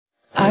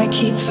I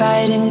keep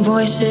fighting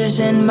voices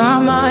in my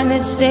mind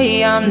that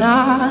say I'm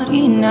not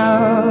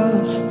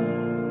enough.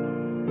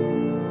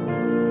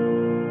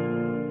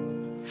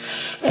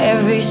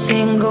 Every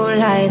single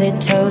lie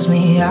that tells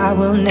me I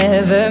will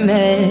never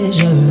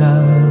measure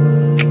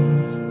up.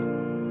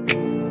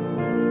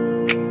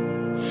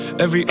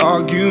 Every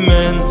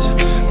argument,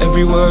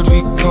 every word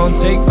we can't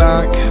take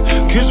back.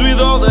 Cause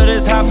with all that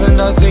has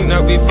happened, I think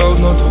that we both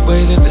know the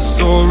way that the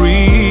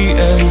story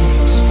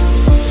ends.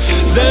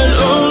 Then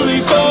only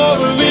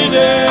for a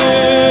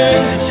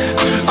minute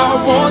I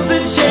want to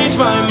change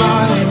my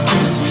mind,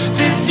 cause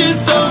this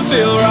just don't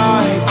feel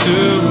right to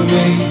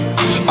me.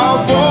 I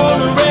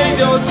wanna raise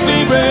your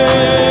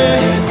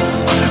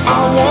spirits,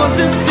 I want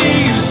to see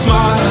you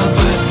smile,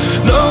 but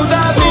no,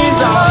 that means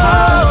I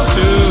have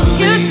to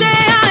leave. You say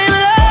I'm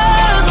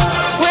loved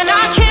when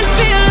I can't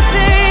feel a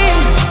thing.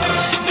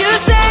 You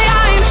say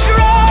I'm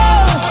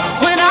strong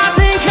when I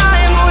think I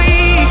am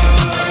weak.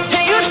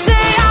 And you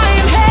say I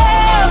am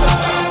held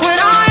when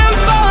I am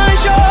falling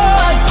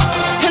short.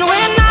 And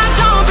when I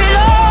don't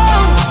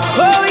belong,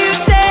 oh, you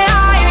say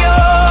I'm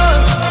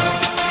yours.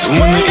 And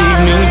when the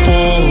evening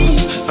falls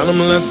and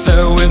I'm left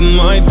there with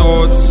my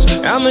thoughts,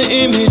 and the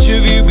image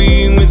of you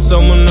being with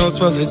someone else,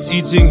 well, it's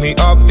eating me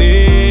up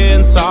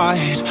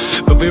inside.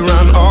 But we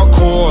ran our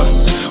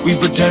course, we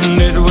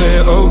pretended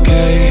we're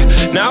okay.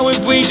 Now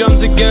if we jump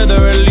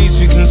together, at least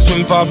we can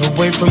swim far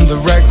away from the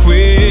wreck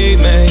we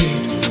made.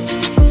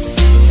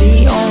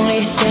 The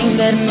only thing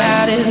that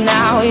matters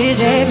now is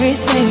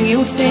everything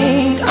you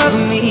think of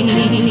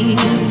me.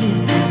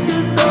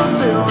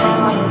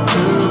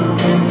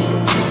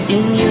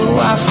 In you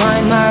I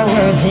find my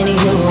worth, in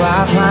you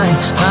I find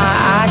my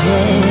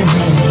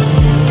identity.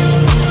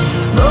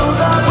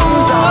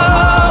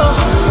 Oh,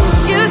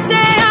 you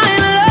say I'm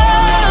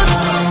loved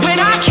when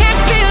I can't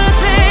feel a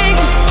thing.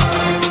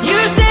 You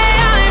say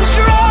I'm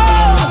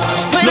strong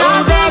when I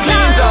think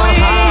I'm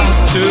weak.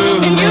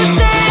 And you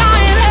say I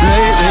am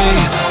held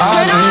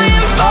when I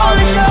am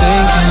falling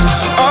short.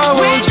 I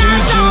want you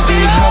to be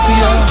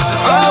happier,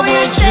 I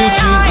want you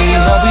to be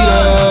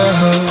happier.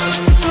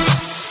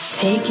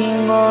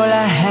 Taking all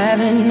I have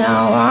and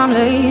now I'm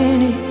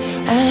laying it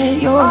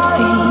at your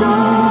feet.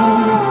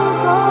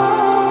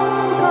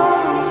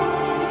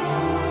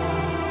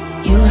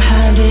 You'll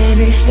have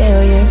every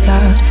failure,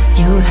 God,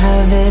 you'll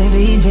have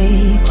every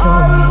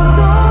victory.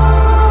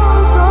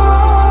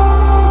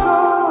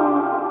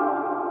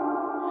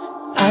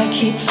 I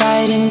keep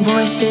fighting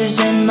voices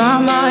in my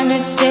mind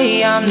that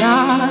say I'm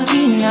not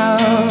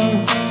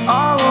enough.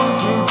 I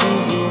want you to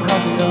be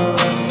happier.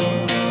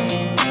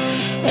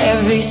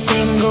 Every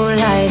single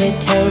lie that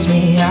tells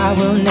me I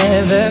will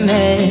never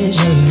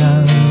measure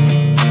up.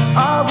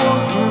 I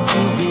want you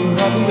to be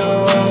happier.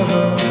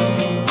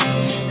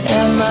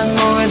 Am I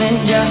more than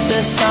just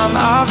the sum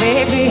of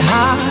every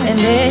high and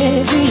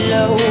every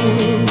low?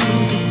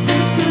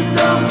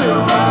 Don't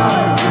feel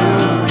right to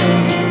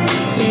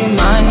me.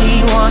 Remind me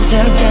once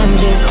again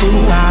just who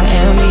I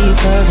am,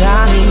 because I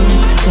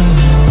need to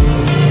know.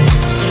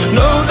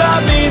 No, that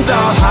means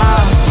I'll have